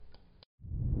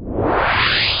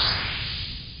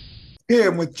Hey,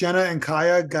 I'm with Jenna and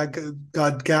Kaia.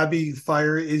 God Gabby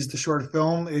Fire is the short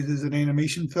film. It is an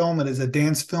animation film. It is a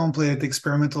dance film played at the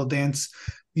Experimental Dance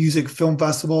Music Film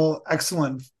Festival.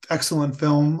 Excellent, excellent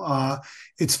film.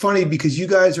 It's funny because you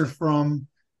guys are from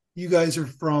the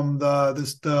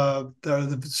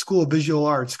School of Visual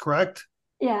Arts, correct?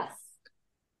 Yes.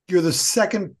 You're the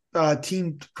second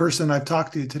team person I've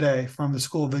talked to today from the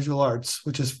School of Visual Arts,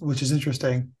 which is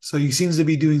interesting. So he seems to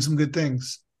be doing some good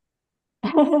things.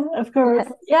 Of course.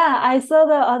 Yeah. Yeah, I saw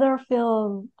the other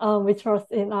film, which was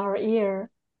in our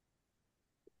year.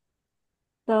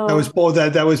 That was So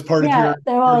that was part of yeah, your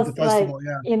there part of was the like festival.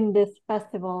 Yeah, in this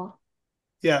festival.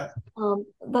 yeah.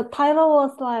 The title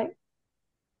was like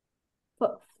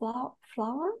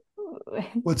flower.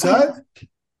 What's that?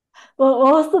 What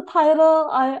was the title?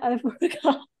 I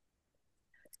forgot.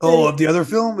 Oh, Wait, of the other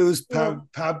film, it was yeah,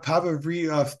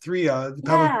 Pavavri three.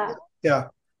 yeah. Yeah,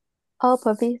 Oh,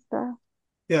 Pavista.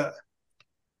 yeah.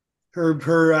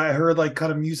 Her like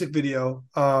kind of music video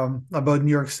about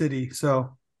New York City.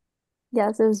 So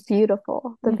Yes, it was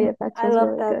beautiful. The Mhm. VFX I was love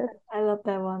really that. good. I love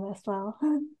that one as well.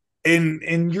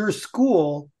 in your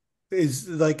school is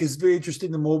very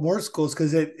interesting. The more schools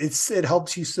because it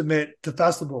helps you submit to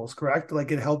festivals, correct?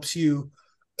 Like it helps you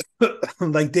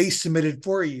like they submitted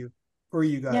for you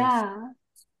guys. Yeah.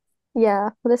 Yeah,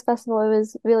 for this festival, it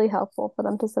was really helpful for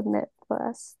them to submit for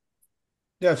us.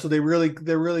 Yeah, so they're really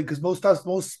because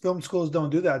most film schools don't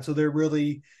do that. So they're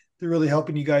really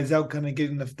helping you guys out, kind of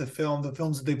getting the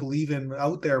films that they believe in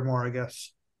out there more, I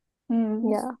guess.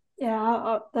 Mm. Yeah,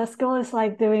 Yeah, the school is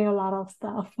like doing a lot of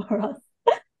stuff for us.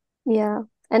 yeah.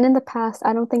 And in the past,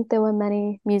 I don't think there were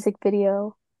many music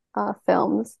video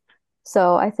films.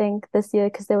 So I think this year,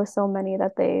 because there were so many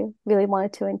that they really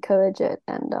wanted to encourage it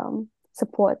and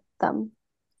support them.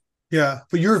 Yeah,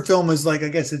 but your film is like I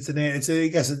guess it's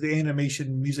the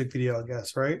animation music video, I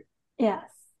guess, right? Yes.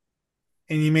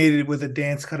 And you made it with a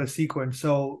dance kind of sequence.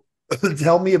 So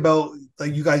tell me about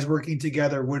like you guys working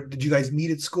together. What did you guys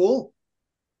meet at school?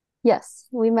 Yes,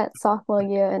 we met sophomore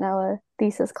year in our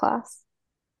thesis class.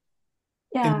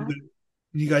 And Yeah.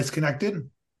 you guys connected?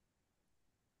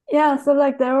 Yeah, so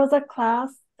like there was a class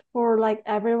for like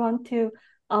everyone to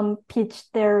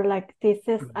pitch their like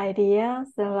thesis ideas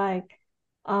and like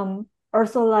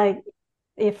also like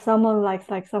if someone likes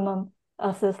like someone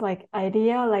else's like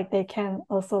idea, like they can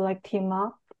also like team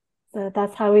up. So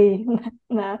that's how we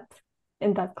met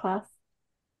in that class.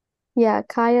 Yeah,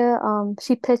 Kaia,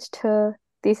 she pitched her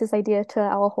thesis idea to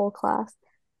our whole class,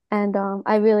 and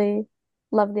I really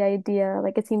loved the idea.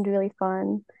 Like it seemed really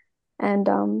fun, and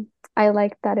I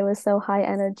liked that it was so high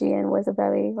energy and was a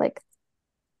very like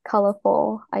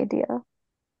colorful idea.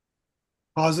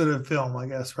 Positive film, I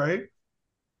guess, right?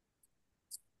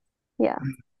 Yeah,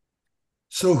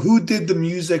 So who did the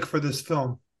music for this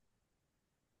film?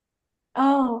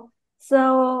 Oh,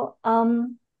 so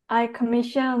I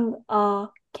commissioned a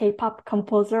K-pop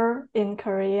composer in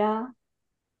Korea.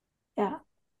 Yeah.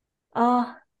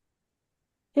 Uh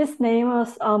his name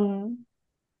was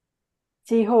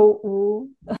Jiho Woo.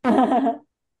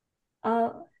 Uh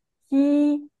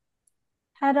he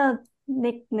had a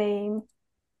nickname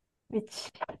which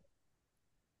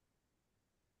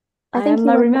I I think am he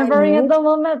not went by remembering at mood. the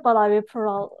moment, but I will pull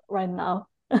out right now.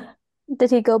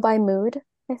 Did he go by mood,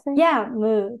 I think? Yeah,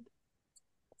 mood.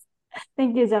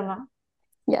 Thank you, Jenna.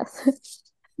 Yes.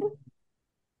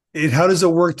 And how does it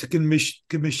work to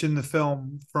commission the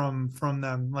film from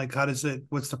them? Like, how does it?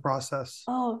 What's the process?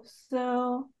 Oh,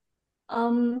 so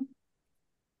um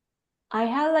I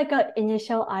had like an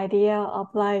initial idea of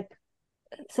like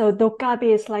so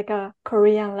DOTGAGI is like a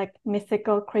Korean like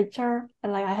mythical creature,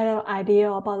 and like I had an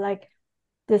idea about like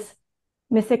this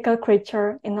mythical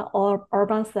creature in an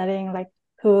urban setting, like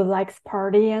who likes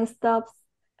party and stuff.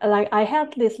 And, like I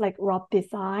had this like rough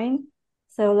design,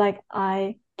 so like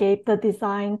I gave the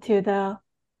design to the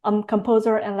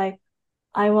composer, and like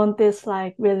I want this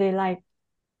like really like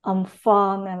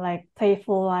fun and like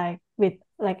playful like with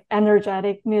like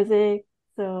energetic music.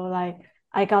 So like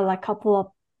I got like a couple of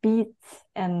beats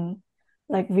and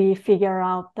like we figure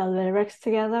out the lyrics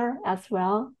together as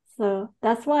well. So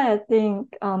that's why I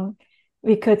think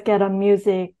we could get a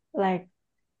music that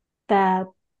that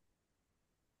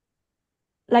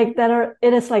are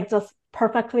it is like just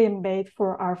perfectly made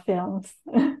for our films.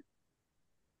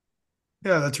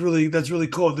 Yeah, that's really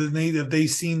cool. Have they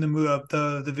seen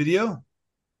the video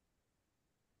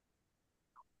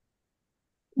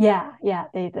Yeah, yeah,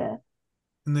 they did.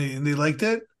 and they liked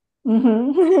it?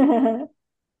 Mm-hmm.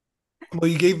 Well,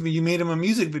 you made them a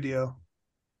music video.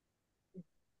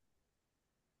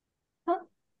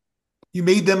 You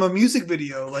made them a music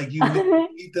video, like you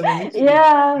made them a music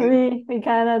video, Yeah, right? we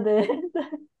kind of did.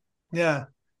 Yeah.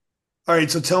 All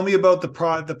right. So tell me about the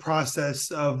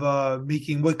process of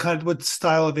making what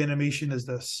style of animation is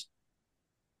this?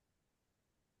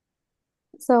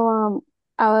 So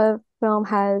our film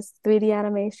has 3D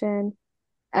animation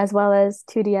as well as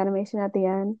 2D animation at the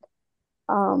end.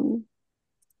 Um,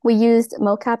 we used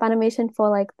mocap animation for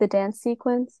like the dance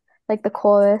sequence, like the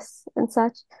chorus and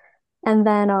such. And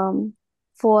then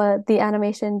for the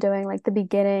animation during like the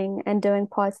beginning and during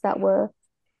parts that were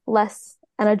less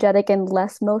energetic and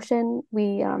less motion,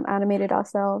 we animated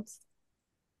ourselves.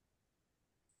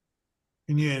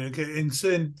 And yeah, okay. And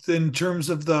so in terms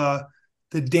of the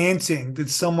dancing, did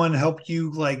someone help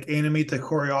you like animate the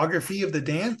choreography of the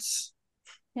dance?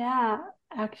 Yeah,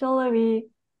 actually, we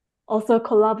also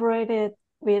collaborated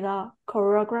with a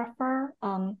choreographer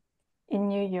in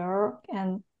New York,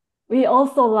 and we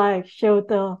also like showed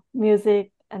the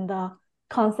music and the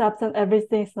concepts and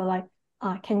everything. So like,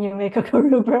 can you make a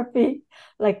choreography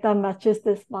like that matches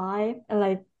this vibe? And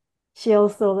like, she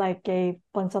also like gave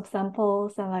bunch of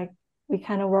samples, and like we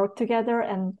kind of worked together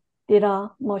and did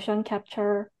a motion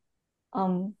capture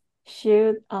um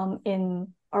shoot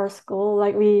in our school.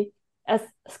 Like we as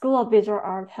School of Visual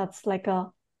Art has like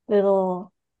a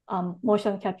little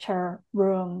motion capture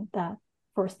room that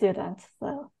for students.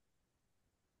 So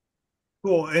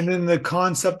Cool. And then the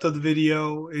concept of the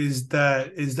video is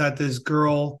that this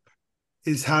girl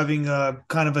is having a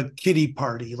kind of a kiddie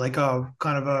party, like a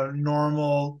kind of a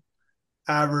normal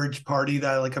average party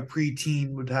that like a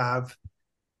preteen would have.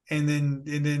 And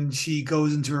then she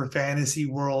goes into her fantasy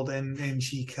world and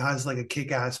she has like a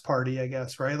kick-ass party, I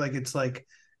guess, right? Like it's like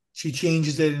she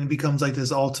changes it and it becomes like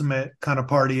this ultimate kind of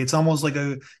party. It's almost like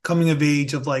a coming of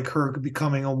age of like her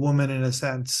becoming a woman in a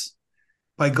sense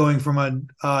by going from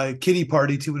a kiddie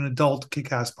party to an adult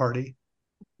kick-ass party.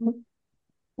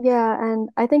 Yeah, and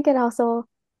I think it also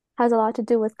has a lot to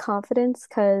do with confidence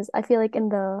because I feel like in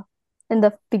the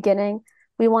beginning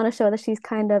we want to show that she's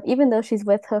kind of even though she's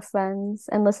with her friends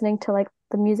and listening to like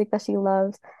the music that she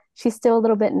loves, she's still a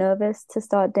little bit nervous to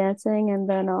start dancing and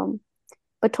then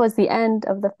but towards the end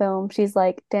of the film she's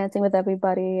like dancing with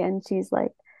everybody and she's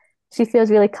like she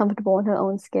feels really comfortable in her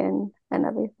own skin and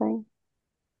everything.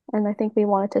 And I think we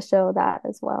wanted to show that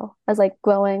as well as like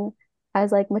growing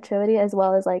as like maturity as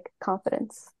well as like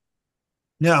confidence.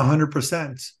 Yeah,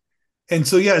 100%. And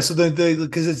so yeah, so the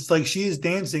because it's like she is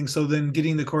dancing, so then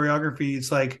getting the choreography,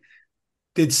 it's like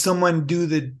did someone do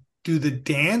the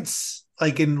dance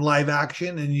like in live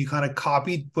action and you kind of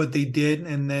copied what they did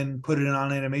and then put it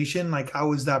on animation? Like how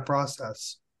was that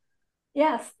process?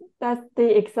 yes, that's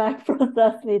the exact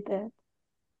process we did.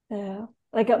 Yeah.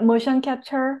 Like a motion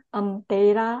capture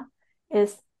data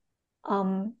is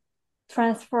um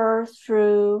transferred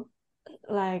through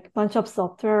like bunch of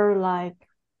software like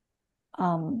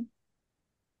um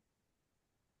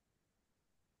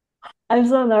I'm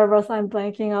so nervous I'm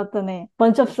blanking out the name.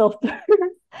 Bunch of software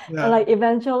and Yeah. like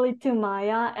eventually to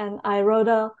Maya, and I wrote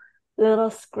a little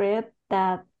script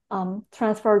that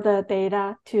transferred the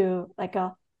data to like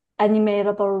a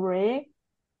animatable rig,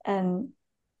 and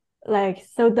like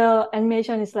so the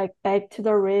animation is like back to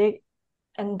the rig,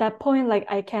 and that point like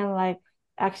I can like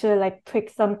actually like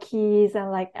tweak some keys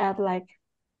and like add like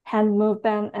hand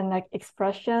movement and like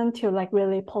expression to like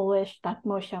really polish that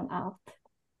motion out.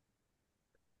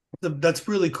 That's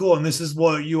really cool. And this is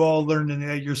what you all learned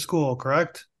at your school,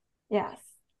 correct? Yes.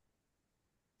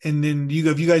 And then you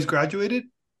have you guys graduated?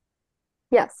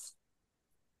 Yes.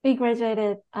 We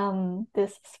graduated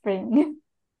this spring.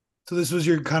 So this was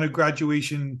your kind of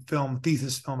graduation film,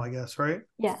 thesis film, I guess, right?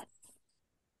 Yes.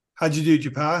 How'd you do? Did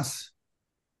you pass?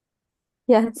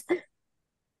 Yes.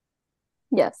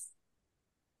 Yes.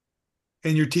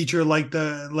 And your teacher liked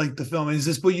the film. Is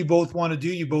this what you both want to do?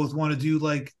 You both want to do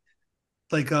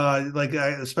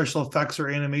special effects or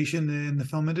animation in the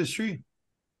film industry?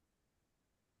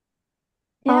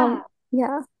 Um, Yeah.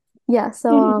 yeah. Yeah.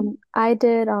 So I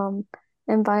did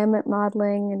environment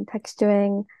modeling and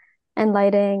texturing and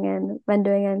lighting and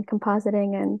rendering and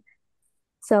compositing and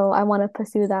so I want to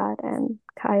pursue that and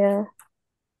Kaia.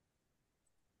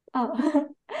 Oh.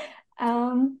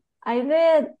 I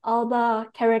did all the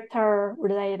character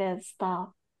related stuff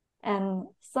and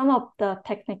some of the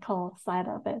technical side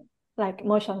of it, like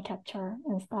motion capture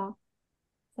and stuff.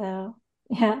 So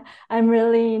yeah, I'm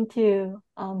really into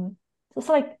just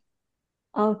like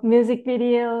music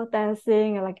video,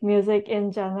 dancing, and like music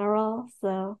in general.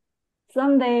 So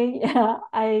someday, yeah,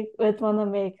 I would want to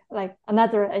make like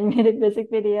another animated music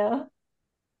video.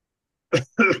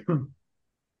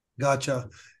 Gotcha.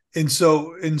 And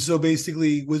so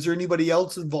basically, was there anybody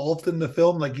else involved in the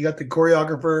film? Like you got the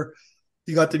choreographer,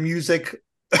 you got the music,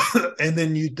 and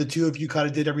then the two of you kind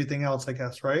of did everything else, I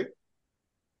guess, right?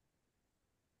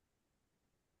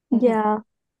 Yeah,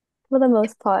 for the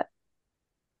most part.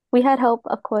 We had help,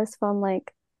 of course, from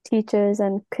like teachers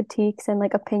and critiques and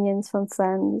like opinions from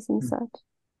friends and such.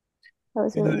 That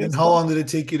was really And how useful. long did it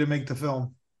take you to make the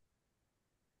film?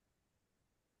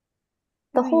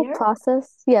 The 2 whole years?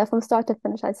 process, yeah, from start to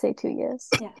finish, I'd say 2 years.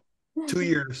 Yeah. 2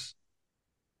 years.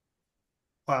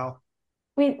 Wow.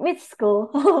 With school,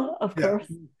 of Yeah. course.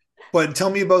 But tell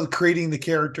me about creating the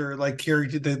character, like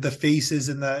character, the faces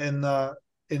and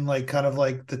in like kind of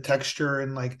like the texture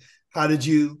and like how did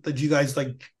you guys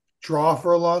like draw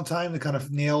for a long time to kind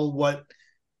of nail what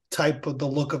type of the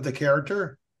look of the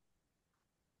character?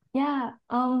 Yeah,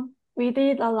 we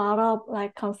did a lot of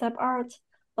like concept art.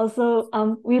 Also,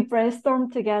 we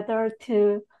brainstormed together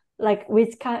to like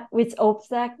which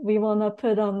object we wanna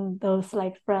put on those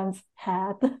like friends'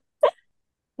 head.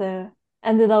 So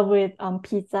ended up with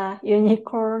pizza,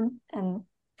 unicorn, and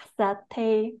cassette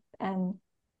tape, and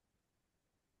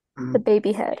The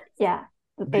baby head. yeah,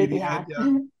 the baby Baby head, head. yeah.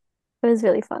 It was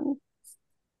really fun.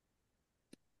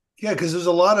 Yeah, because there's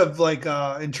a lot of like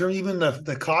in terms even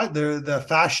the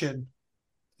fashion.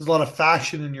 There's a lot of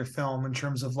fashion in your film in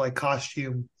terms of like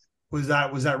costume. Was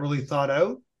that really thought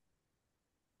out?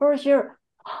 For sure.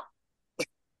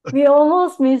 We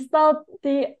almost missed out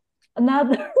the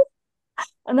another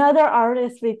another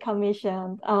artist we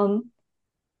commissioned.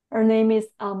 Her name is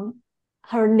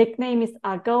her nickname is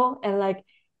Ago, and like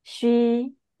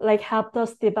she like helped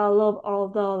us develop all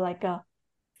the like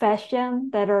fashion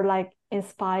that are like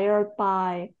inspired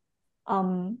by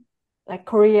um like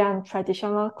Korean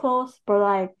traditional clothes, but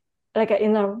like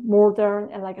in a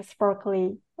modern and like a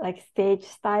sparkly like stage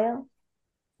style.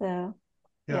 So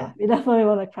Yeah. yeah, we definitely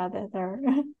want to credit her.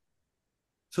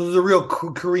 So there's a real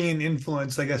Korean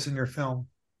influence, I guess, in your film.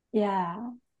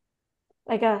 Yeah,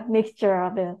 like a mixture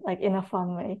of it, like in a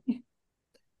fun way.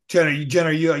 Jenna,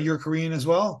 you're Korean as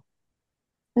well,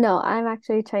 No, I'm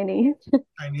actually Chinese.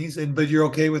 Chinese, and but you're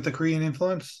okay with the Korean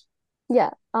influence.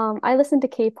 Yeah, I listened to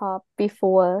K-pop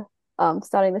before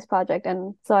starting this project,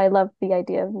 and so I loved the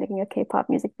idea of making a K-pop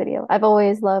music video. I've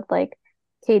always loved like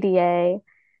KDA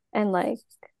and like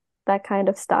that kind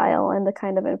of style and the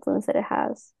kind of influence that it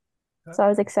has. So I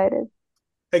was excited.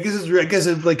 I guess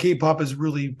it's like K-pop is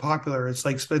really popular. It's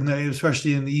like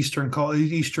especially in the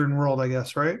Eastern world, I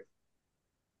guess, right?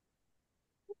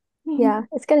 Yeah,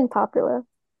 it's getting popular.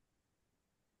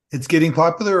 It's getting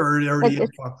popular, or it Like already is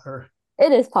popular.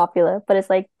 it is popular, but it's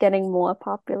like getting more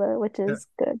popular, which Yeah. is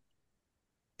good.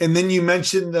 And then you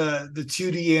mentioned the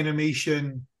 2D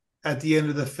animation at the end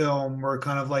of the film, or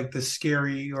kind of like the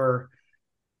scary, or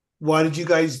why did you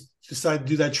guys decide to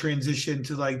do that transition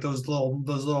to like those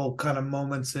little kind of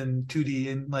moments in 2D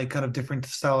and like kind of different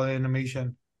style of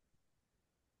animation?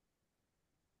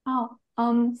 Oh,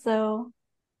 so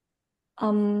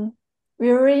um,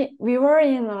 we were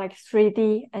in like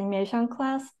 3D animation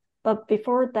class, but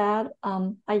before that,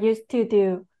 I used to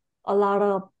do a lot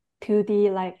of 2D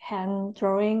like hand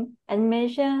drawing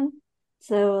animation.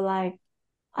 So like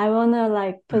I wanna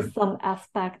like put some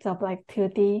aspects of like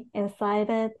 2D inside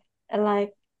it, and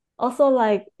also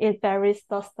like it varies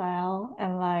the style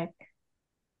and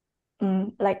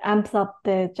like amps up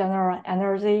the general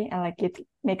energy, and like it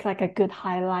makes like a good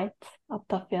highlight of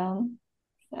the film.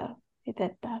 So we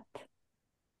did that.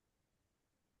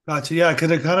 Gotcha. Yeah,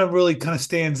 because it kind of really kind of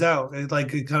stands out. It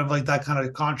kind of like that kind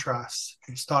of contrast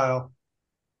in style.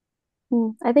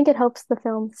 I think it helps the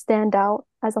film stand out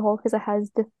as a whole because it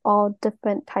has all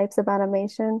different types of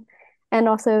animation. And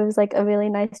also it was like a really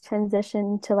nice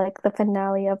transition to like the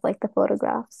finale of like the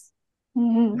photographs.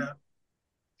 Mhm. Yeah.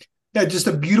 Yeah, just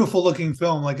a beautiful looking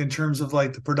film, like in terms of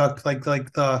like the product, like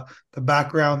the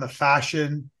background, the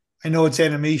fashion. I know it's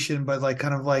animation, but like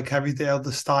kind of like everything,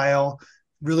 the style,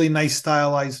 really nice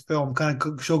stylized film, kind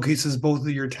of showcases both of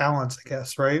your talents, I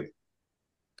guess, right?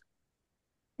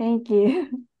 Thank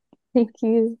you. Thank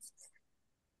you.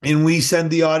 And we send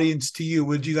the audience to you.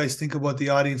 What did you guys think about the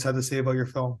audience had to say about your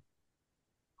film?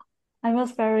 I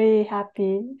was very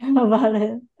happy about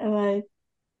it. And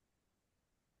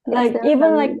Yes, like they were even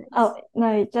very like nice. oh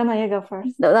no, Jenna, you go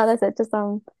first. No, that's it. Just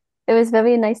it was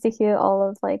very nice to hear all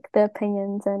of like the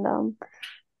opinions and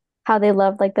how they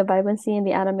loved like the vibrancy and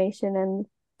the animation and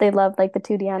they loved like the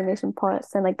 2D animation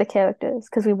parts and like the characters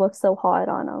because we worked so hard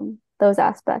on those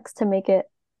aspects to make it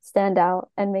stand out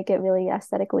and make it really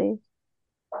aesthetically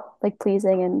like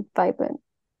pleasing and vibrant.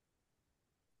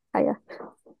 Yeah.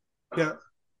 Yeah.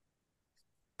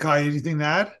 Kai, anything to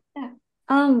add? Yeah.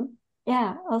 Um,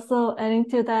 yeah, also adding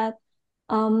to that,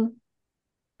 um,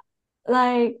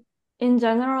 like in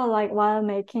general, like while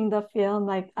making the film,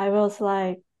 like I was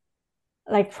like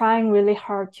trying really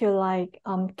hard to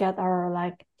get our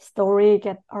like story,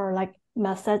 get our like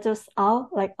messages out,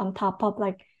 like on top of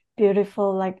like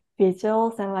beautiful like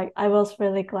visuals. And like I was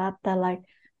really glad that like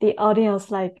the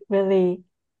audience like really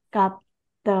got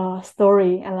the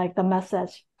story and like the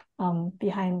message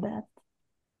behind that.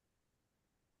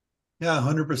 Yeah,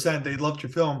 100%. They loved your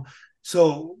film.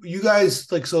 So you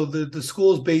guys like so the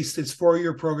school is based, it's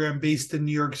 4-year program based in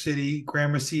New York City,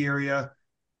 Gramercy area.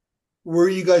 Where are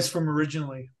you guys from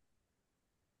originally?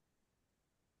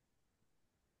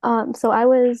 So I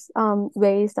was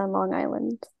raised on Long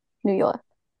Island, New York.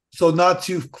 So not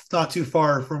too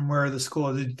far from where the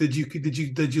school is. Did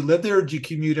you live there or did you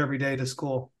commute every day to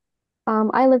school?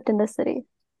 I lived in the city.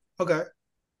 Okay.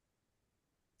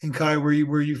 And Kai, where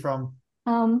you from?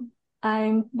 Um,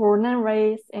 I'm born and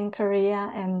raised in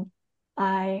Korea, and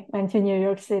I went to New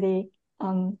York City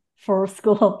for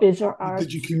School of Visual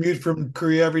Did you Arts. commute from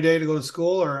Korea every day to go to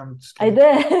school, or I'm just I kidding?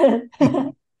 did.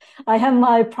 I have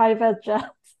my private jet.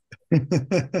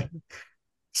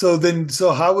 So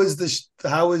how is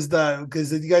that?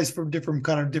 Because you guys from different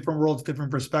kind of different worlds,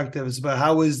 different perspectives. But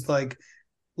how is like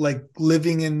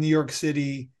living in New York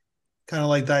City, kind of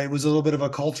like that? It was a little bit of a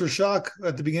culture shock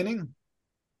at the beginning.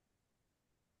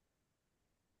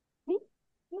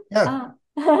 Yeah, Ah.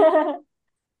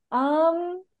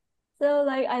 Um, so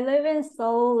like I live in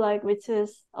Seoul, like which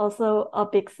is also a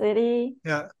big city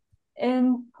yeah.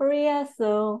 in Korea.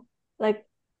 So like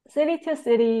city to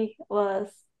city was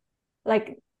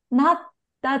like not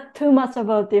that too much of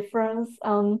a difference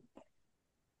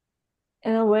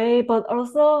in a way, but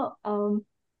also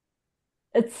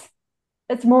it's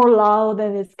it's more loud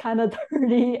and it's kind of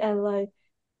dirty and like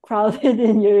crowded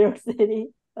in New York City.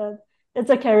 But it's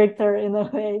a character in a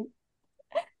way.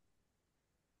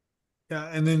 Yeah,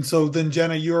 and then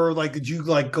Jenna, you're like, did you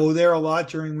like go there a lot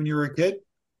during when you were a kid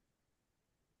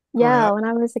growing Yeah, up? when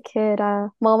I was a kid,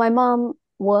 well, my mom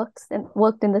worked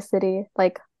in the city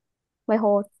like my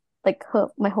whole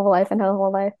my whole life and her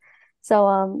whole life.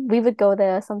 So we would go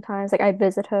there sometimes. Like I'd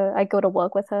visit her, I'd go to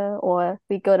work with her, or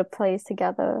we'd go to plays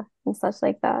together and such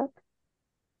like that.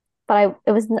 But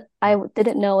I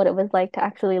didn't know what it was like to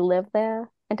actually live there,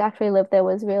 and to actually live there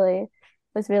was really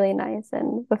nice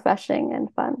and refreshing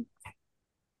and fun.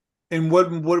 And what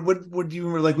do you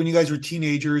remember like when you guys were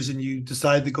teenagers and you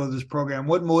decided to go to this program?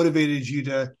 What motivated you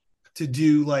to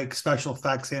do like special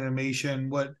effects animation?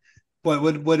 What brought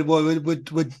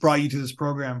you to this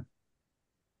program?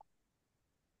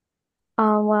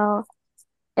 Well,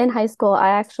 in high school,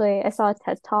 I saw a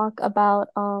TED talk about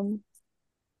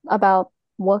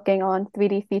working on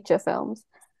 3D feature films.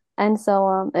 And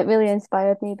so it really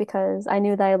inspired me because I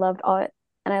knew that I loved art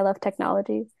and I loved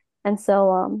technology. And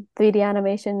so 3D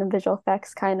animation and visual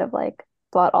effects kind of like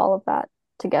brought all of that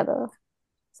together.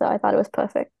 So I thought it was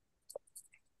perfect.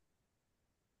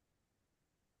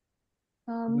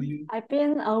 I've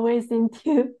been always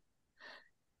into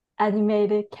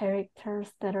animated characters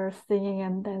that are singing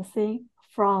and dancing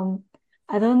from,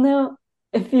 I don't know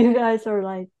if you guys are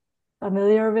like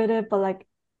familiar with it, but like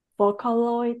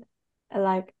Vocaloid and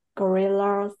like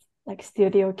Gorillas, like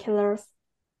Studio Killers,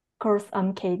 of course,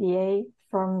 KDA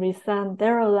from recent.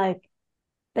 They're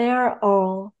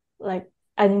all like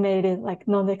animated, like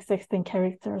non-existing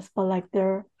characters, but like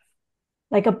they're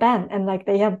like a band and like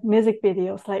they have music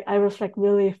videos. Like I was like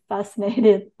really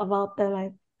fascinated about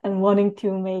them and wanting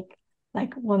to make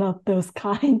like one of those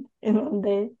kind in one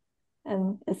day.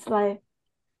 And it's like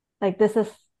this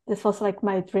was like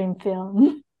my dream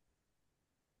film.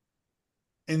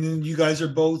 And then you guys are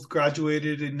both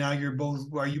graduated, and now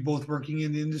are you both working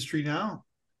in the industry now?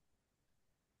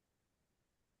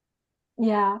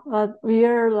 Yeah, but we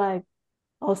are like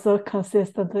also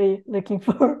consistently looking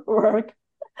for work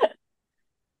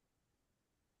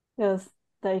because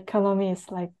the economy is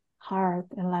like hard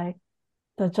and like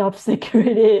the job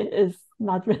security is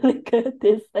not really good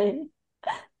these days.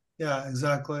 Yeah,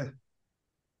 exactly.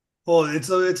 Well, it's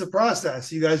a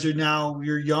process. You guys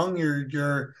you're young,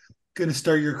 you're gonna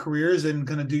start your careers and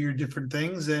gonna do your different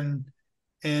things and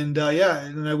yeah,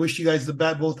 and I wish you guys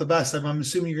both the best. I'm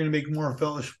assuming you're gonna make more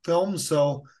films,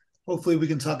 so hopefully we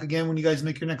can talk again when you guys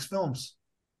make your next films.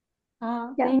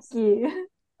 Thank Yes. you.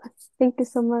 Thank you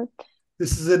so much.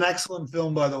 This is an excellent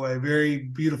film, by the way. Very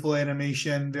beautiful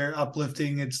animation, very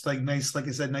uplifting. It's like nice, like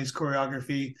I said, nice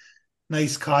choreography,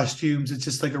 nice costumes. It's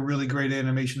just like a really great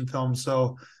animation film.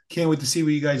 So can't wait to see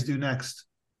what you guys do next.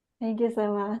 Thank you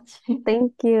so much.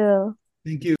 Thank you.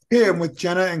 Thank you. Hey, I'm with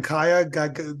Jenna and Kaia.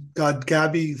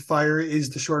 Gabby Fire is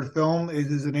the short film. It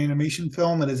is an animation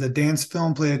film. It is a dance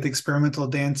film played at the Experimental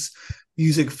Dance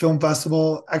Music Film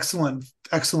Festival. Excellent,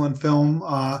 excellent film.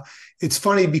 It's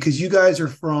funny because you guys are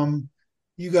from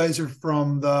the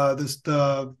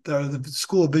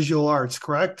School of Visual Arts,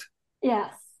 correct?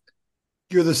 Yes.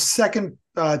 You're the second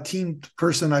team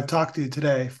person I've talked to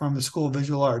today from the School of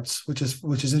Visual Arts, which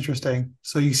is interesting.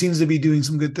 So he seems to be doing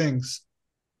some good things.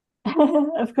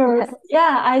 Of course. Yeah.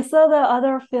 Yeah, I saw the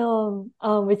other film,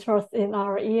 which was in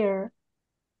our year.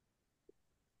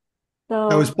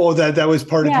 That was So that was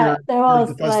part of yeah, your there part of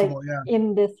was the like festival. Yeah,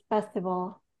 in this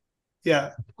festival.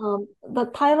 yeah. The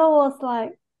title was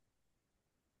like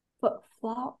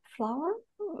flower.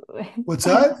 What's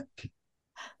that?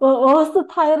 What was the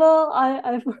title?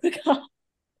 I forgot.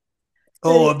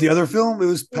 Oh, The of the other film, it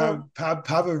was yeah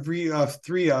Pavavri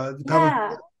three.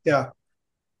 yeah Yeah,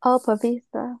 Oh,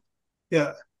 Pavisa.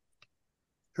 yeah.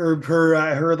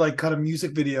 Her like kind of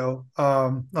music video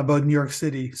about New York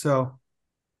City. So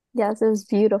Yes, it was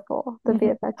beautiful. The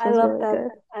VFX I was love really that.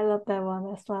 good. I love that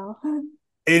one as well.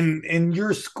 in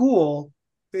your school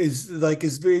is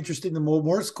very interesting to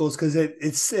more schools because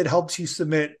it helps you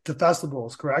submit to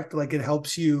festivals, correct? Like it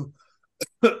helps you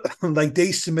like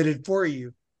they submitted for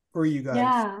you guys.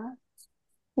 Yeah.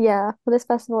 Yeah, for this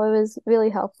festival, it was really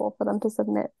helpful for them to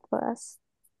submit for us.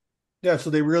 Yeah, so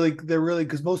they're really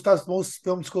because most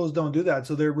film schools don't do that.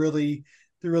 So they're really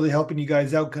helping you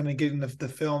guys out, kind of getting the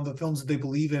films that they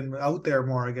believe in out there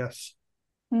more, I guess.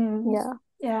 Mm. Yeah,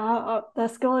 Yeah, the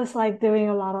school is like doing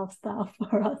a lot of stuff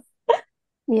for us.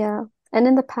 yeah. And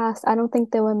in the past, I don't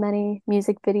think there were many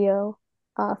music video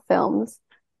films.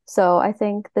 So I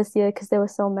think this year, because there were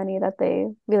so many that they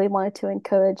really wanted to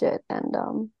encourage it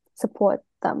and support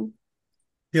them.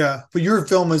 Yeah, but your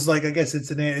film is like I guess it's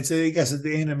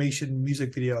the animation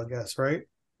music video, I guess, right?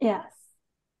 Yes.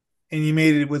 And you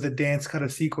made it with a dance kind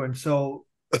of sequence. So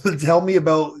tell me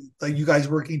about like you guys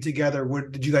working together.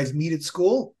 What did you guys meet at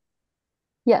school?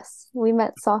 Yes, we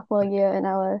met sophomore year in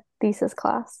our thesis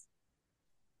class.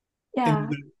 And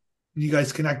Yeah. you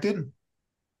guys connected?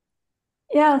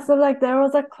 Yeah, so like there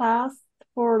was a class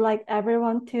for like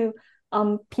everyone to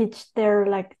pitch their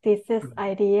like thesis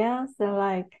ideas and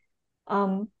like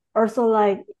also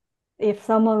like if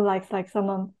someone likes like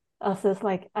someone else's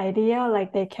like idea,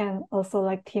 like they can also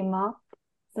like team up.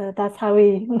 So that's how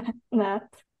we met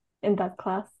in that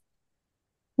class.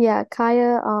 Yeah,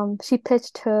 Kaia, she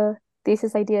pitched her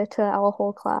thesis idea to our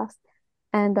whole class,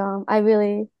 and I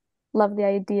really loved the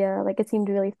idea. Like it seemed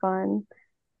really fun,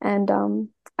 and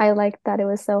I liked that it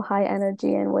was so high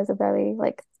energy and was a very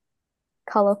like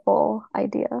colorful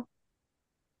idea.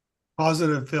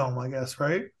 Positive film, I guess,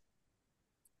 right?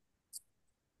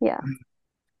 Yeah,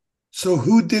 So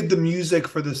who did the music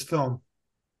for this film?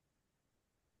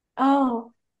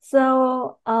 Oh,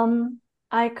 so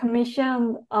I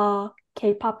commissioned a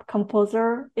K-pop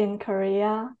composer in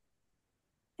Korea.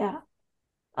 Yeah.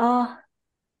 Uh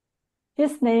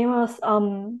his name was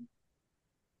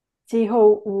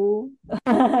Jiho Woo.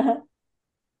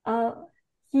 uh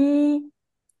he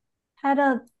had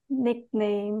a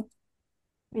nickname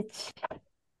which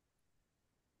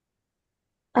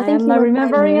I I think am he not went by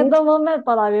remembering at mood. the moment,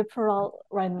 but I will pull out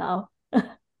right now.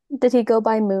 Did he go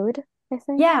by mood? I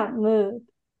think. Yeah, mood.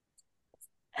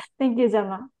 Thank you,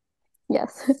 Jenna.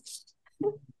 Yes.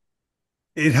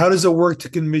 And how does it work to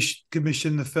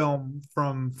commission the film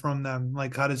from them?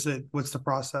 Like, how does it? What's the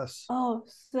process? Oh,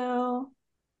 so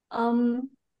um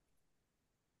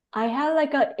I had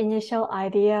like an initial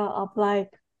idea of like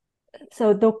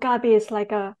so DOTGAGI is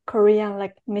like a Korean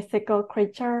like mythical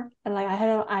creature, and like I had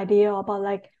an idea about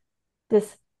like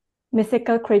this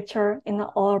mythical creature in an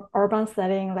urban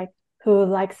setting, like who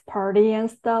likes party and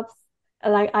stuff.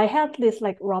 And, like I had this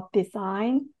like rough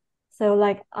design, so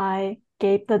like I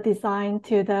gave the design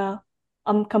to the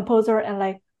composer, and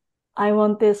like I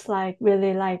want this like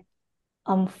really like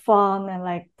fun and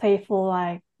like playful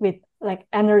like with like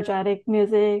energetic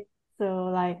music. So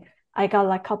like I got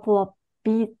like a couple of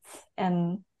beats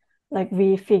and like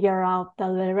we figure out the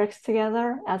lyrics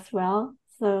together as well.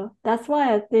 So that's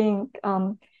why I think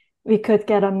we could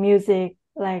get a music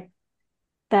that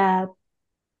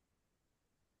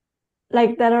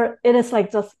that are it is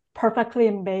like just perfectly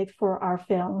made for our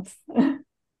films.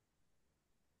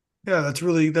 Yeah, that's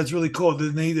really cool.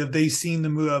 Have they seen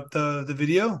the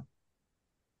video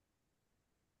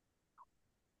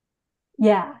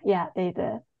Yeah, they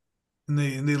did.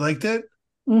 and they liked it?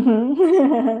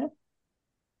 Mm-hmm.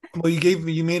 Well,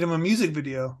 you made them a music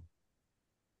video.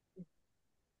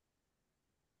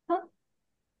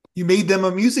 You made them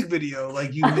a music video,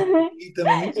 like you made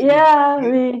them a music video, Yeah,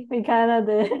 right? we kind of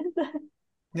did.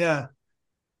 Yeah.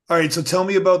 All right. So tell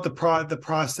me about the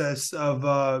process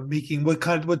of making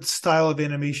what style of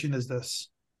animation is this?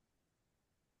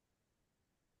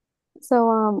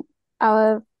 So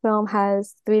our film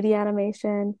has 3D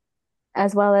animation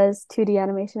as well as 2D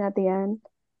animation at the end.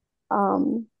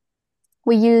 Um,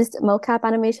 we used mocap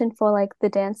animation for like the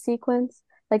dance sequence,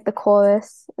 like the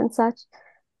chorus and such.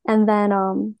 And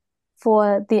then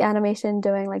for the animation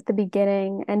during like the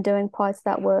beginning and doing parts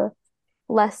that were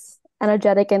less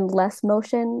energetic and less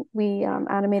motion, we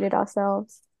animated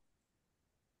ourselves.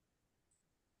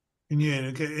 And yeah,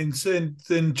 okay. And so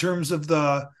in terms of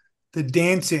the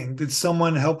dancing, did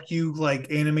someone help you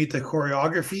like animate the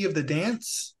choreography of the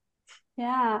dance?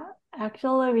 Yeah,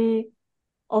 actually, we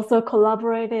also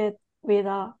collaborated with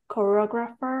a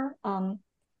choreographer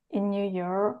in New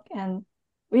York, and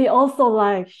we also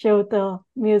like showed the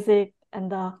music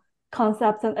and the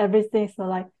concepts and everything. So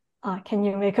like, can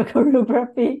you make a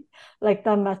choreography like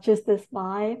that matches this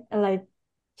vibe? And like,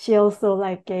 she also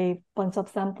like gave bunch of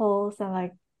samples, and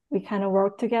like we kind of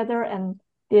worked together and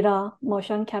did a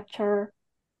motion capture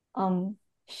um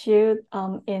shoot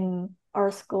in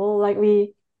our school. Like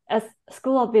we as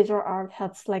School of Visual Art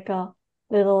has like a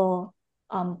little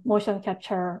motion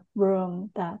capture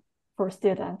room that for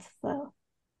students. So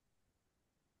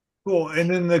Cool. And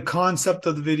then the concept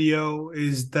of the video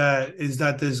is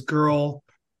that this girl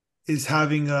is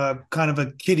having a kind of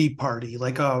a kiddie party,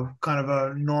 like a kind of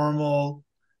a normal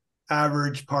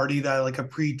average party that like a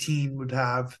preteen would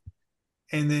have.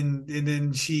 And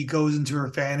then she goes into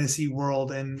her fantasy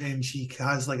world and she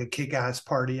has like a kick-ass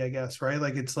party, I guess, right?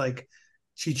 Like it's like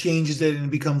she changes it and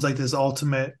it becomes like this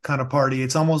ultimate kind of party.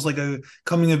 It's almost like a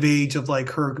coming of age of like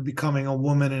her becoming a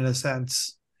woman in a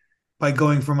sense by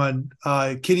going from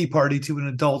a kiddie party to an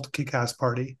adult kick-ass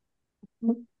party.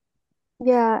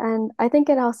 Yeah, and I think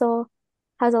it also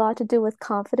has a lot to do with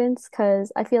confidence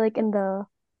because I feel like in the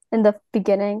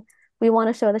beginning we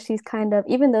want to show that she's kind of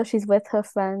even though she's with her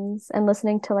friends and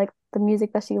listening to like the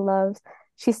music that she loves,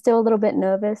 she's still a little bit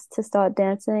nervous to start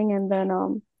dancing and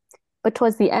then but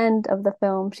towards the end of the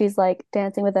film she's like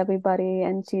dancing with everybody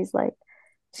and she's like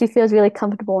she feels really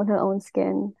comfortable in her own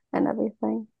skin and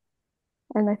everything.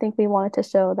 And I think we wanted to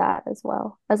show that as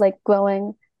well as like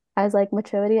growing as like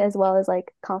maturity as well as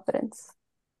like confidence.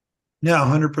 Yeah,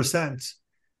 100%.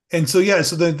 And so yeah,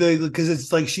 so the because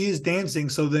it's like she is dancing,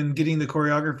 so then getting the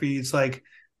choreography, it's like,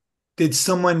 did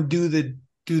someone do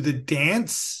the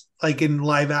dance like in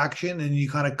live action and you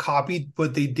kind of copied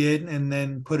what they did and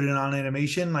then put it on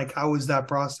animation? Like how was that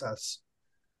process?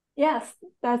 yes,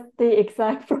 that's the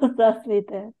exact process we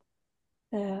did.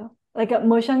 Yeah. Like a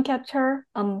motion capture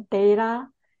data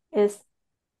is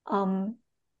um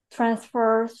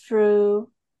transferred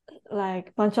through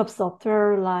like bunch of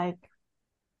software like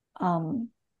um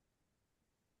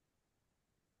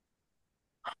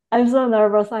I'm so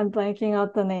nervous I'm blanking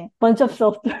out the name. Bunch of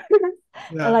software and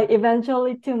Yeah. like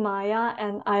eventually to Maya,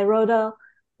 and I wrote a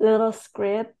little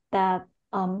script that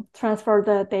transferred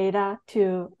the data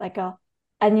to like a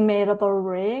animatable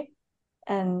rig,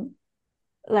 and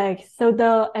like so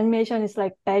the animation is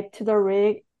like back to the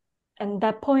rig, and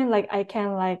that point like I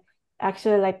can like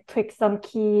actually like tweak some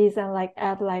keys and like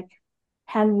add like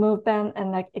hand movement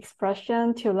and like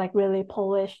expression to like really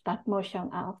polish that motion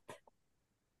out.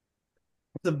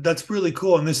 That's really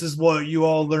cool. And this is what you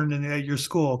all learned at your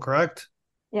school, correct?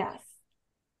 Yes.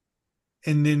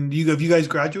 And then you guys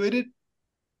graduated?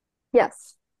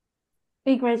 Yes.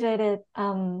 We graduated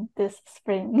this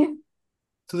spring.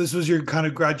 So this was your kind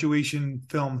of graduation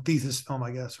film, thesis film,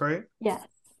 I guess, right? Yes.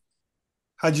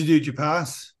 How'd you do? Did you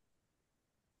pass?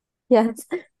 Yes.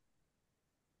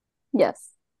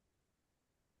 Yes.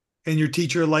 And your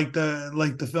teacher liked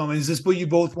the film. Is this what you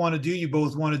both want to do? You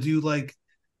both want to do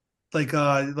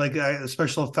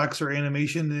special effects or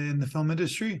animation in the film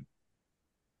industry?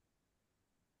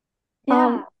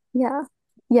 Um, Yeah. yeah.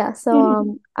 Yeah.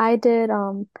 So I did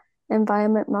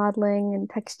environment modeling and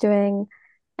texturing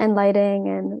and lighting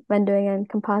and rendering and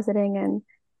compositing and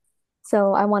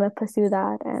so I want to pursue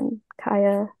that and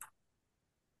Kaia.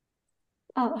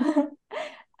 Oh.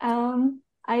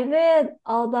 I did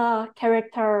all the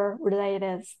character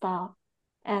related stuff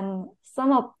and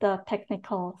some of the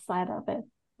technical side of it,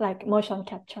 like motion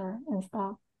capture and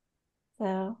stuff.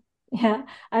 So yeah,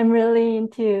 I'm really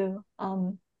into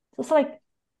just like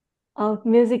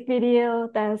music video,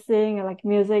 dancing, and like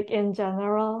music in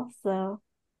general. So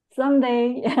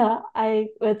someday, yeah, I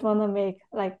would want to make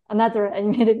like another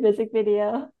animated music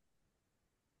video.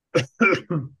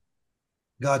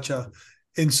 Gotcha.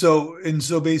 And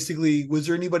so basically, was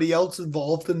there anybody else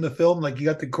involved in the film? Like you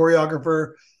got the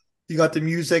choreographer, you got the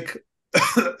music,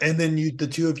 and then the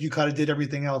two of you kind of did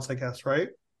everything else, I guess, right?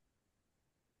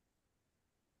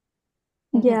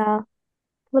 Yeah,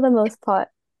 for the most part.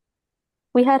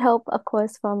 We had help, of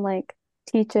course, from like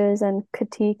teachers and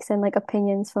critiques and like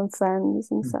opinions from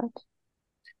friends and such.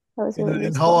 That was really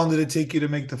And how useful. long did it take you to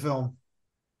make the film?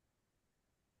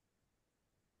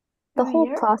 The 2 whole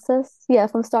years? process, yeah,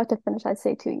 from start to finish, I'd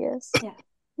say 2 years. Yeah.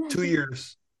 2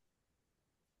 years.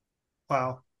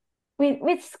 Wow.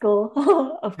 With school,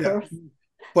 of Yeah. course.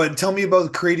 But tell me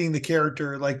about creating the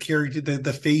character, like character,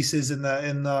 the faces and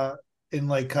in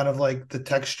like kind of like the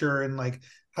texture and like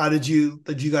how did you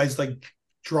guys like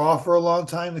draw for a long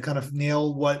time to kind of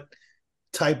nail what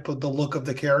type of the look of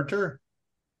the character?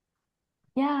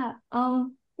 Yeah,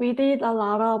 we did a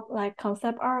lot of like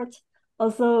concept art.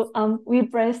 Also, we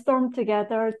brainstormed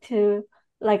together to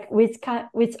like which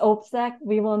object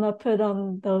we wanna put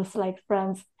on those like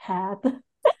friends' head.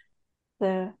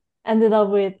 So ended up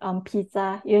with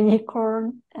pizza,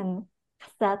 unicorn, and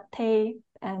satay,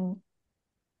 and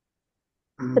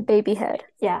The baby head.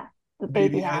 yeah, the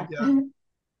baby Baby head, hat. yeah.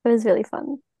 It was really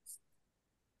fun.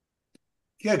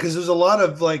 Yeah, because there's a lot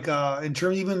of like in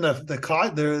terms even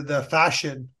the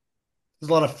fashion. There's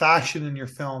a lot of fashion in your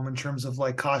film in terms of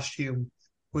like costume.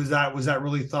 Was that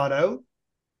really thought out?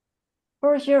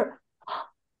 For sure.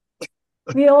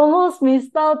 We almost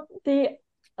missed out the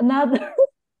another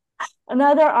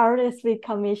another artist we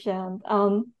commissioned.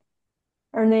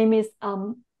 Her name is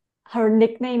her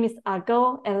nickname is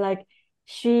Ago, and like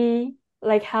she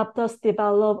like helped us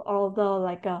develop all the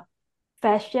like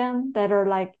fashion that are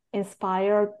like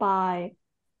inspired by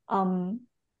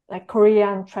like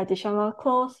Korean traditional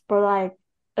clothes, but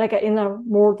like in a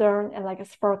modern and like a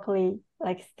sparkly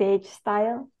like stage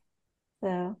style.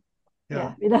 So Yeah.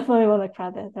 yeah, we definitely want to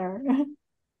credit her.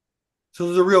 So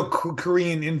there's a real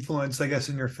Korean influence, I guess,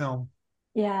 in your film.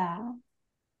 Yeah,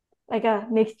 like a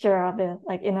mixture of it,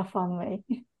 like in a fun way.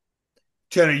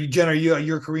 Jenna,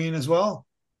 you're Korean as well,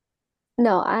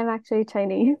 No, I'm actually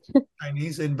Chinese.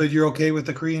 Chinese, and but you're okay with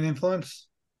the Korean influence.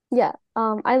 Yeah,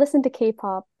 I listened to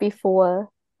K-pop before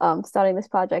starting this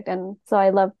project, and so I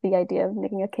love the idea of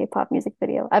making a K-pop music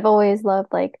video. I've always loved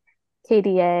like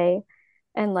KDA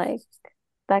and like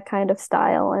that kind of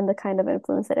style and the kind of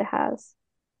influence that it has.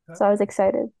 So I was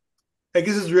excited. I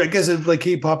guess it's like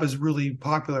K-pop is really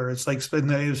popular. It's like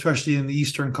especially in the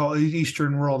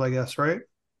Eastern world, I guess, right?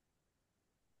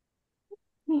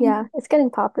 Yeah, it's getting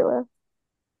popular.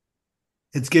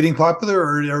 It's getting popular,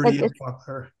 or it already Like is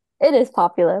popular. it is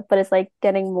popular, but it's like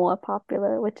getting more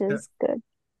popular, which Yeah. is good.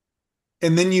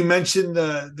 And then you mentioned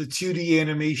the 2D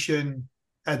animation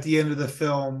at the end of the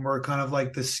film, were kind of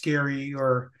like the scary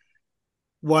or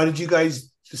why did you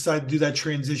guys decide to do that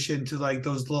transition to like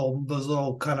those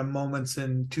little kind of moments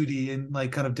in 2D and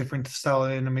like kind of different style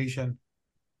of animation?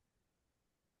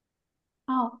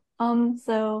 Oh,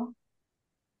 so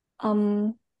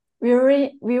um, we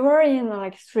were in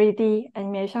like 3D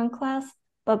animation class,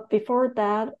 but before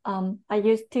that, I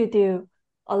used to do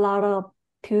a lot of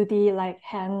 2D like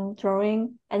hand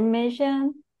drawing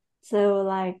animation. So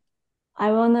like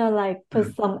I wanna like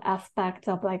put some aspects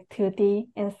of like 2D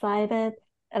inside it,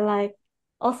 and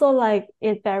also like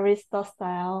it varies the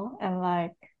style and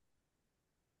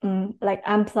like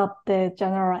amps up the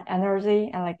general energy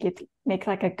and like it makes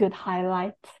like a good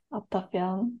highlight of the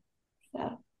film.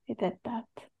 So we did that.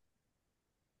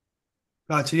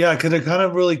 Gotcha. Yeah, because it kind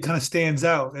of really kind of stands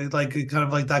out. It kind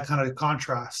of like that kind of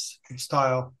contrast in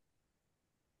style.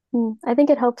 I think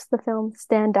it helps the film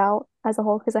stand out as a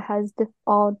whole because it has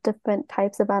all different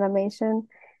types of animation.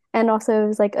 And also it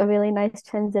was like a really nice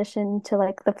transition to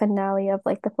like the finale of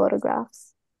like the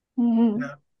photographs. Mhm.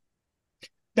 Yeah.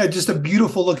 Yeah, just a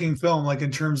beautiful looking film, like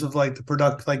in terms of like the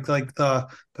product, like the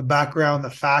background, the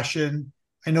fashion.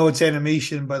 I know it's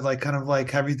animation, but like kind of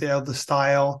like everything, the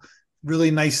style, really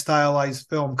nice stylized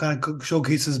film, kind of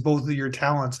showcases both of your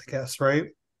talents, I guess, right?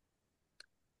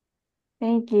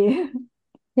 Thank you.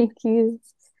 Thank you.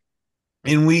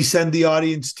 And we send the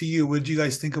audience to you. What did you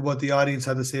guys think about the audience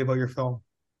had to say about your film?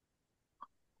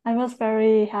 I was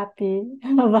very happy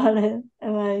about it.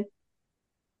 And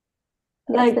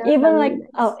Yes, like they were even very like nice.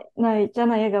 oh no,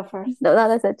 Jenna, you go first. No,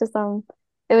 that's it. Just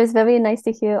it was very nice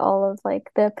to hear all of like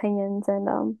the opinions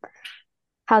and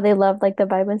how they loved like the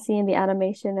vibrancy and the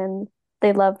animation and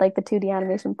they loved like the 2D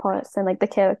animation parts and like the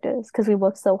characters because we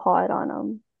worked so hard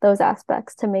on those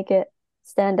aspects to make it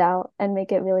stand out and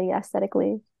make it really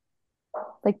aesthetically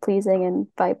like pleasing and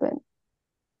vibrant.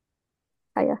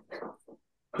 Kaia.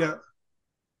 Yeah.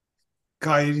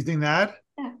 Kai, anything to add?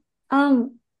 Yeah.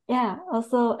 Um, yeah,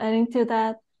 also adding to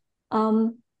that,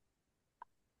 um,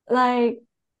 like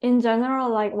in general,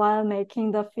 like while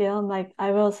making the film, like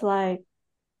I was like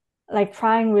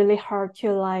trying really hard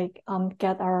to like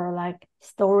get our like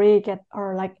story, get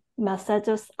our like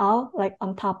messages out, like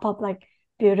on top of like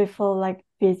beautiful like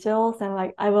visuals. And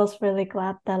like I was really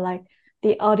glad that like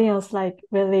the audience like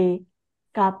really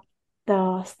got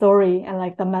the story and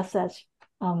like the message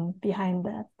behind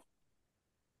that.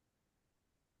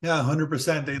 Yeah,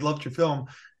 100%. They loved your film.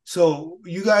 So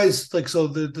you guys like so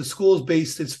the school is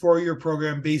based, it's 4-year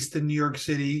program based in New York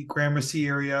City, Gramercy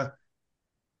area.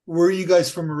 Where are you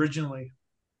guys from originally?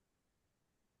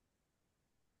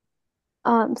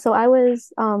 So I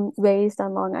was raised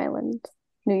on Long Island,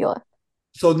 New York.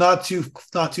 So not too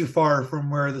far from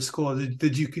where the school.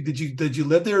 Did you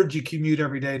live there or did you commute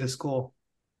every day to school?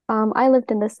 I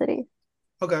lived in the city.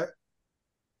 Okay.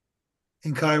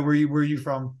 And Kai, where you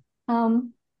from?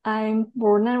 Um, I'm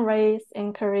born and raised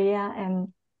in Korea,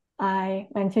 and I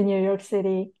went to New York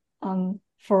City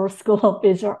for School of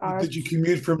Visual Did you Arts.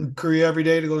 commute from Korea every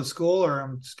day to go to school, or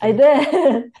I'm just I kidding?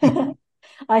 did.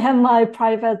 I have my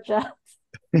private jet.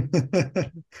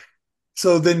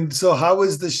 So how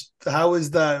is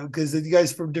that? Because you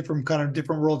guys from different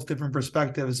worlds, different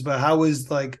perspectives. But how is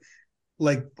like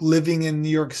living in New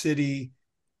York City,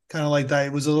 kind of like that?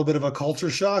 It was a little bit of a culture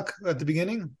shock at the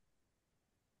beginning.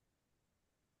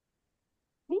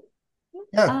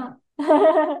 Yeah,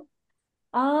 Uh,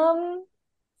 um,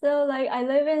 so like I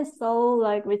live in Seoul,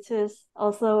 like which is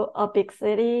also a big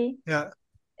city yeah.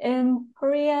 in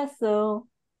Korea. So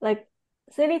like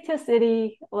city to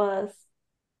city was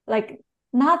like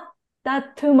not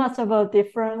that too much of a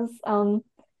difference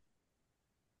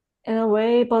in a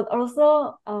way, but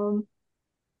also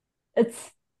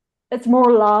it's it's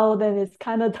more loud and it's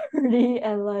kind of dirty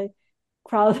and like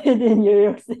crowded in New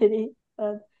York City.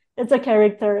 But it's a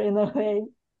character in a way.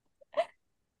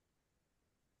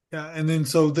 Yeah, and then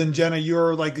Jenna,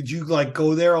 you're like, did you like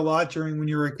go there a lot during when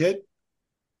you were a kid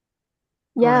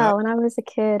growing Yeah, up? when I was a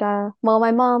kid, well,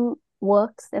 my mom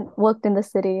worked in the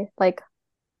city like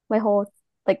my whole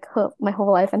my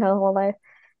whole life and her whole life.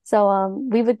 So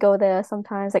we would go there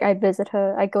sometimes. Like I'd visit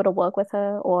her, I'd go to work with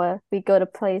her, or we'd go to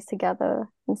plays together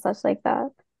and such like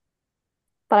that.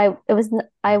 But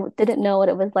I didn't know what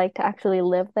it was like to actually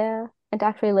live there, and to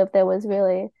actually live there was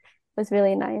really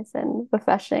nice and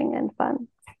refreshing and fun.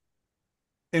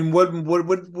 And what do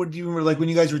you remember like when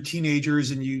you guys were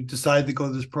teenagers and you decided to go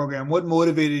to this program? What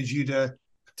motivated you to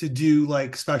do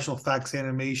like special effects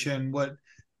animation? What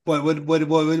brought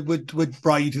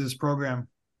you to this program?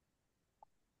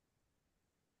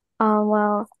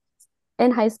 Well,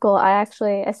 in high school, I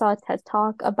saw a TED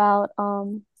talk about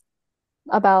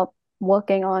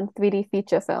working on 3D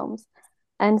feature films.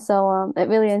 And so it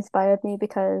really inspired me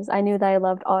because I knew that I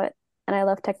loved art and I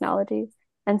love technology.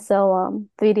 And so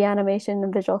 3D animation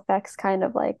and visual effects kind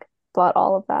of like brought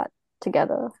all of that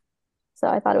together. So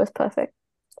I thought it was perfect.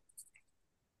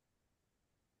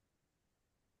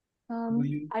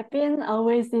 I've been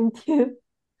always into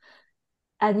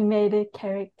animated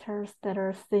characters that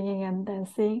are singing and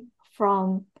dancing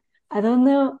from, I don't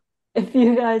know if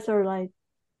you guys are like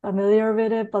familiar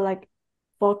with it, but like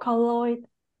Vocaloid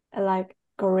and like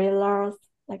Gorillas,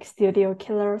 like Studio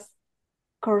Killers,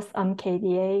 of course,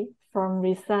 KDA from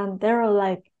recent. They're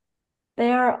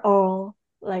all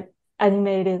like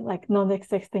animated, like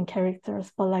non-existing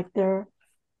characters, but like they're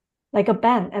like a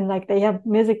band and like they have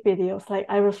music videos. Like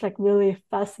I was like really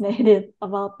fascinated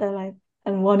about them, like,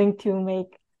 and wanting to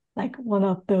make like one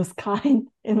of those kind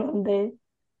in one day.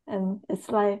 And it's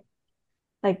like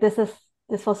this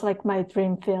was like my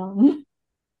dream film.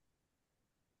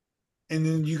 And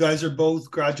then you guys are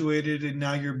both graduated, and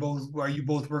now are you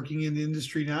both working in the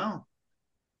industry now?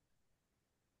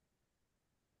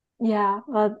 Yeah,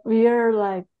 but we are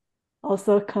like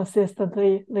also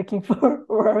consistently looking for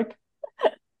work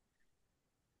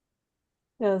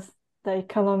because the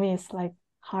economy is like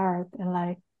hard and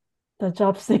like the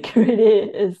job security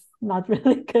is not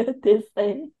really good these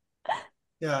days.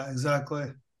 Yeah,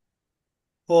 exactly.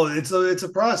 Well, it's a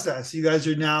process. You guys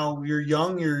you're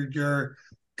young, you're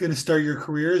gonna start your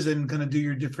careers and gonna do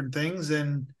your different things,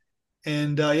 and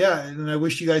yeah, and I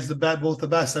wish you guys both the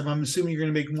best. I'm assuming you're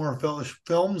gonna make more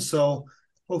films, so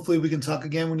hopefully we can talk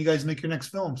again when you guys make your next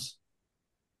films.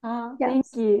 Thank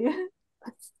Yes. you.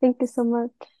 Thank you so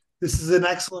much. This is an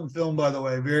excellent film, by the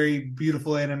way. Very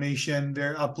beautiful animation,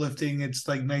 very uplifting. It's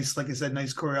like nice, like I said,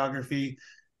 nice choreography,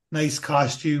 nice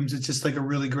costumes. It's just like a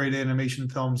really great animation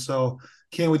film. So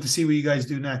can't wait to see what you guys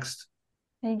do next.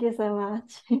 Thank you so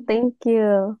much. Thank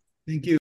you. Thank you.